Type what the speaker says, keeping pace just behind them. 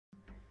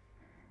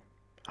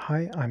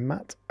Hi, I'm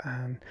Matt,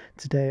 and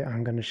today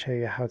I'm going to show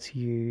you how to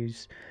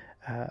use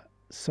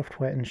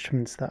software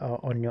instruments that are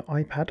on your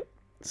iPad,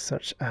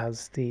 such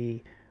as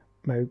the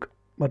MiniMoog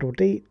Model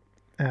D,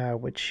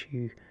 which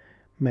you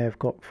may have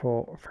got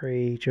for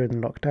free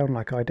during the lockdown,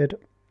 like I did.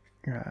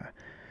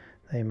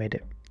 They made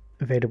it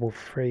available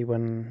for free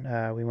when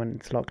we went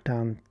into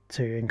lockdown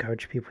to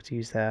encourage people to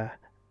use their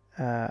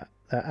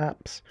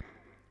apps,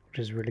 which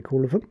is really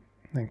cool of them.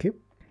 Thank you.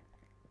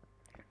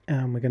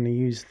 And we're going to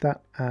use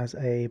that as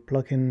a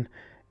plugin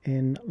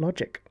in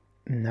Logic.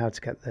 Now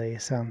to get the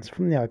sounds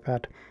from the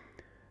iPad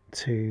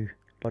to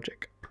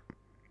Logic.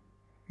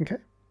 Okay,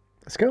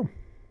 let's go.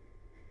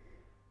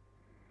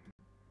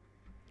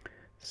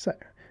 So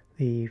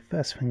the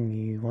first thing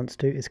you want to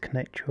do is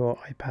connect your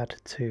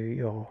iPad to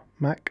your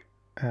Mac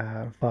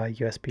via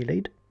USB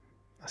lead.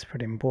 That's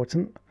pretty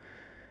important.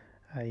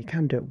 You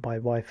can do it by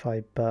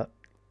Wi-Fi, but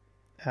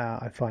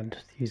I find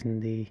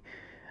using the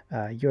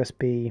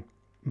USB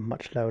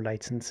much lower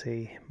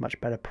latency, much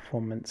better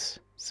performance,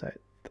 so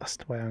that's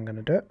the way I'm going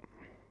to do it.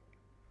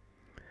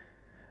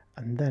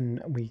 And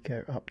then we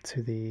go up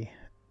to the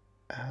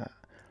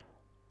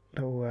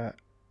little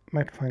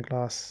magnifying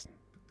glass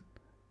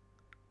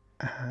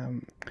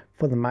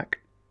for the Mac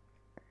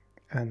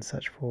and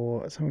search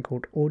for something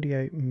called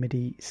Audio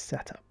MIDI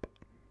Setup.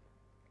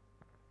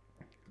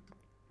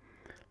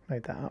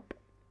 Load that up.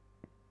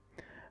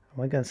 And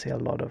we're going to see a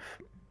lot of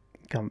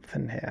gumph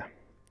in here,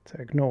 so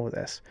ignore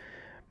this.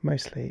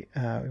 Mostly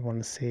we want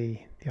to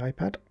see the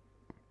iPad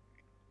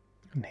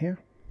in here.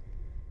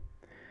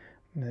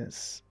 And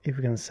it's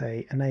either going to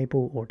say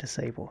enable or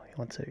disable. You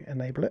want to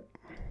enable it.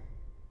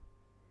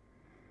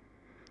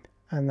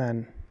 And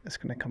then it's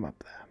going to come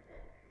up there.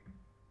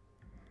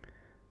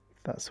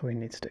 That's all you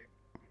need to do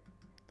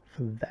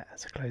for there.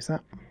 So close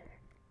that.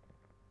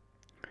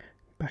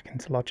 Back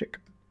into Logic.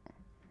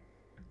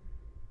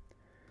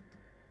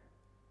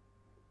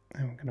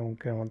 And we're going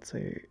to go on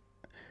to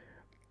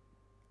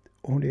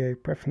audio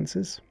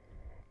preferences.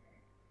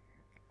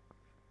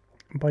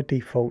 By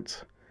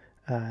default,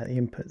 the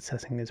input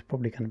setting is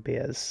probably going to be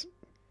as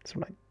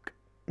sort of like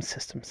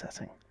system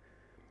setting.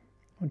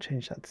 I'll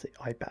change that to the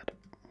iPad.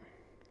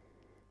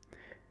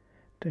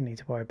 Don't need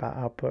to worry about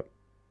output.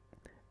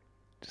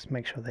 Just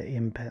make sure the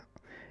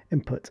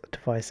input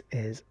device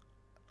is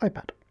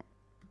iPad.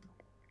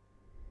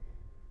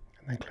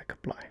 And then click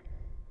apply.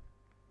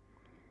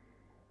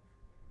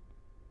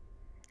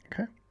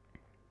 Okay.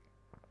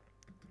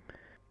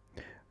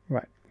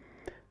 Right.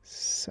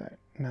 So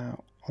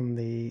now on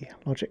the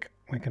Logic,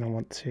 we're going to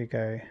want to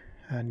go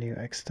a new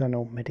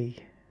external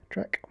MIDI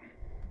track.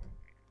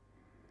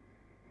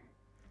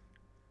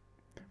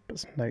 Put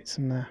some notes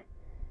in there.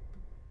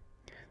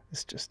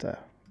 It's just a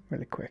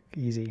really quick,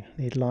 easy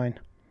lead line.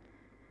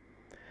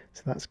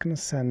 So that's going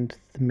to send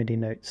the MIDI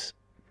notes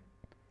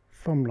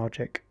from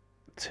Logic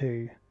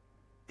to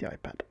the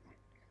iPad.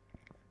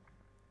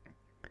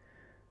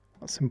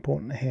 What's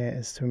important here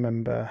is to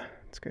remember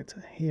to go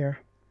to here,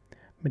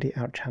 MIDI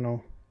out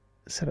channel,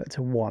 set it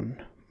to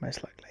 1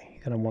 most likely.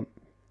 You're going to want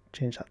to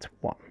change that to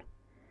 1.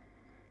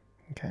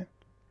 Okay,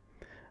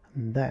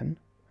 and then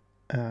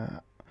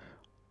on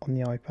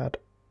the iPad,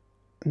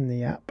 in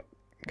the app,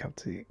 go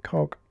to the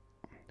cog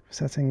for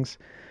settings.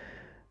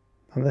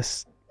 And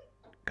this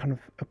kind of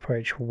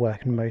approach will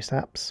work in most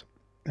apps.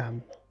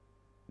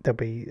 There'll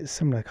be a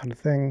similar kind of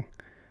thing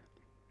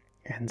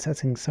in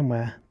settings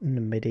somewhere in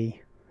the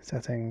MIDI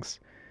settings.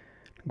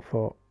 Look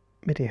for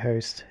MIDI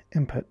host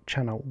input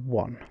channel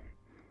 1.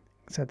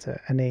 Set to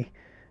any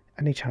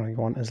channel you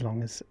want as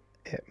long as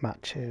it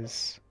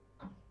matches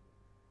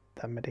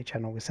that MIDI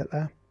channel we set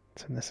there.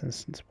 So in this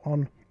instance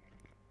 1.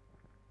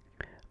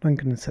 I'm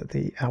going to set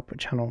the output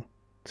channel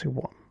to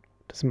 1.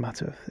 Doesn't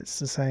matter if it's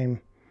the same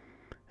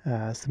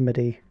as the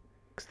MIDI,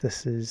 because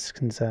this is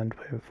concerned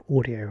with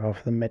audio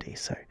rather than MIDI,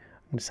 so I'm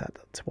going to set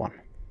that to 1.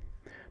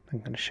 I'm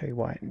going to show you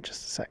why in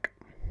just a sec.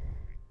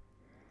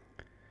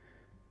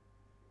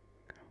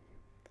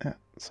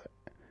 So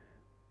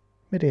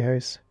MIDI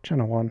host,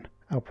 channel 1,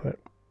 output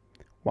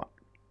 1.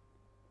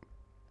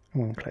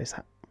 I'm going to close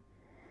that.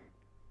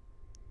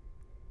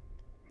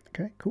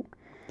 Okay, cool.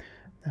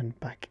 Then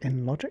back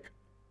in Logic,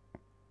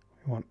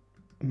 we want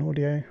an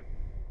audio,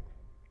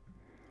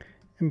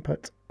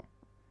 input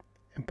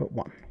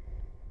 1.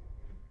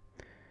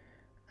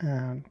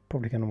 And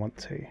probably going to want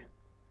to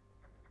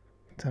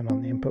turn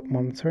on the input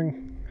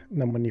monitoring,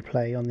 and then when you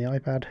play on the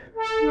iPad,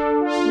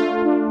 you're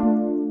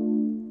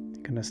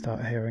going to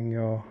start hearing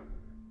your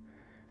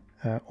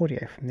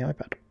audio from the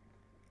iPad.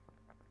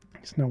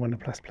 So now when I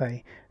press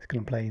play, it's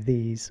going to play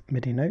these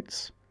MIDI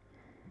notes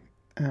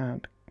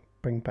and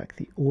bring back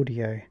the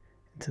audio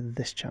into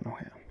this channel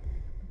here,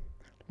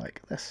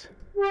 like this.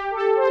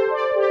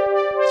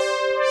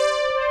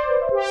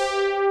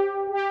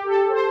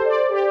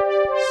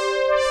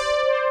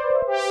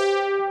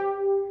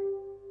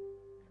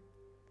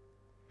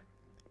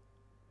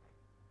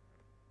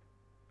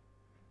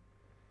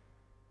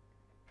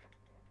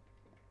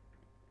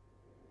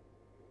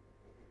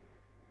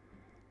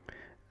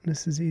 And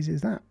it's as easy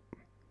as that.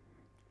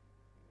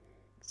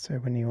 So So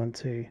when you want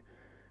to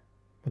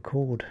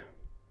record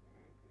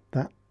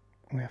that,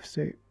 all we have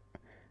to do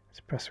is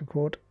press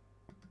record.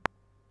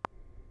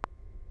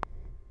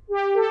 You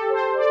don't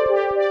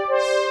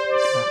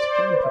have to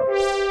play anything.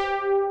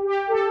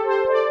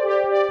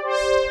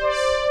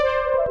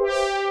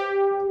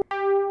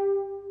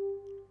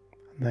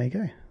 And there you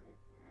go.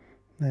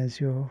 There's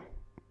your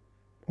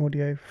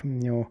audio from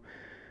your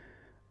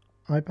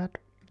iPad,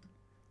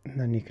 and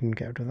then you can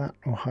get rid of that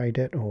or hide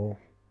it or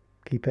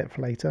keep it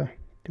for later,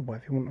 do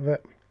whatever you want with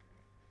it.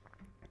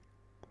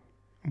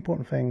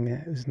 Important thing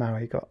is now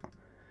you got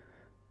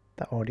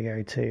that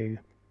audio to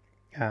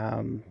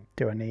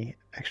do any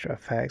extra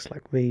effects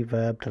like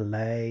reverb,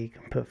 delay, you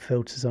can put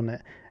filters on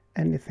it,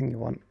 anything you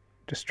want.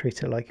 Just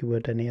treat it like you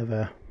would any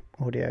other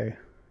audio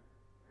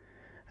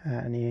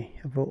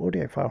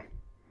file.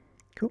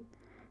 Cool.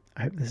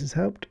 I hope this has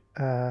helped.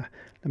 Let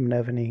me know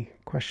of any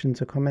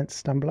questions or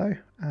comments down below,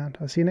 and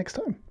I'll see you next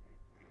time.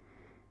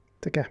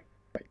 Take care.